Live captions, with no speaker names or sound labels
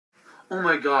Oh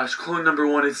my gosh, clone number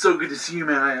 1, it's so good to see you,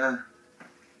 man.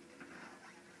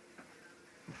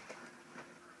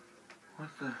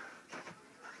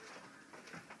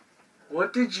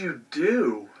 What did you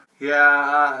do?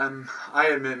 Yeah, I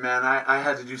admit, man, I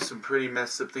had to do some pretty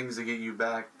messed up things to get you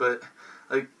back, but,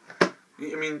 like,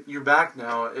 I mean, you're back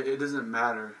now. It doesn't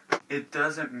matter. It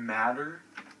doesn't matter?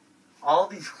 All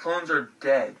these clones are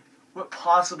dead. What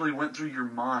possibly went through your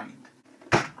mind?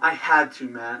 I had to,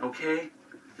 man, okay?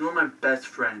 You were my best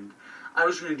friend. I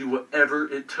was going to do whatever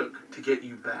it took to get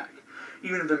you back.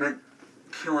 Even if it meant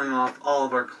killing off all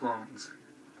of our clones.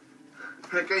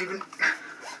 Heck, I even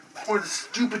wore the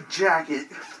stupid jacket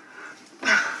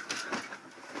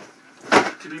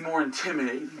to be more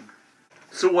intimidating.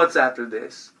 So what's after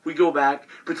this? We go back,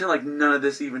 pretend like none of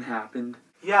this even happened?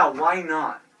 Yeah, why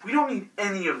not? We don't need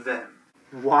any of them.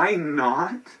 Why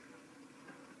not?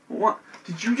 What?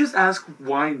 Did you just ask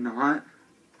why not?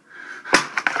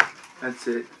 That's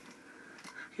it.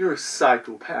 You're a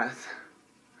psychopath.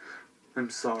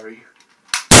 I'm sorry.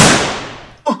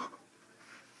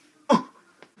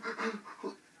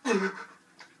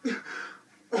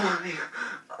 Why?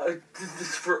 I did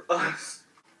this for us.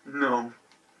 No.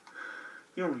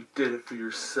 You only did it for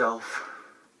yourself.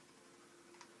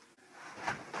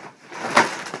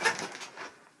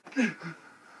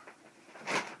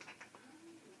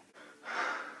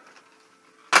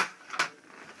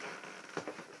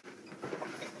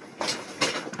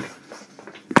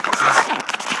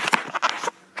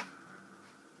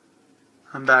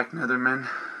 I'm back, Netherman.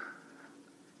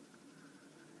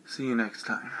 See you next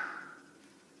time.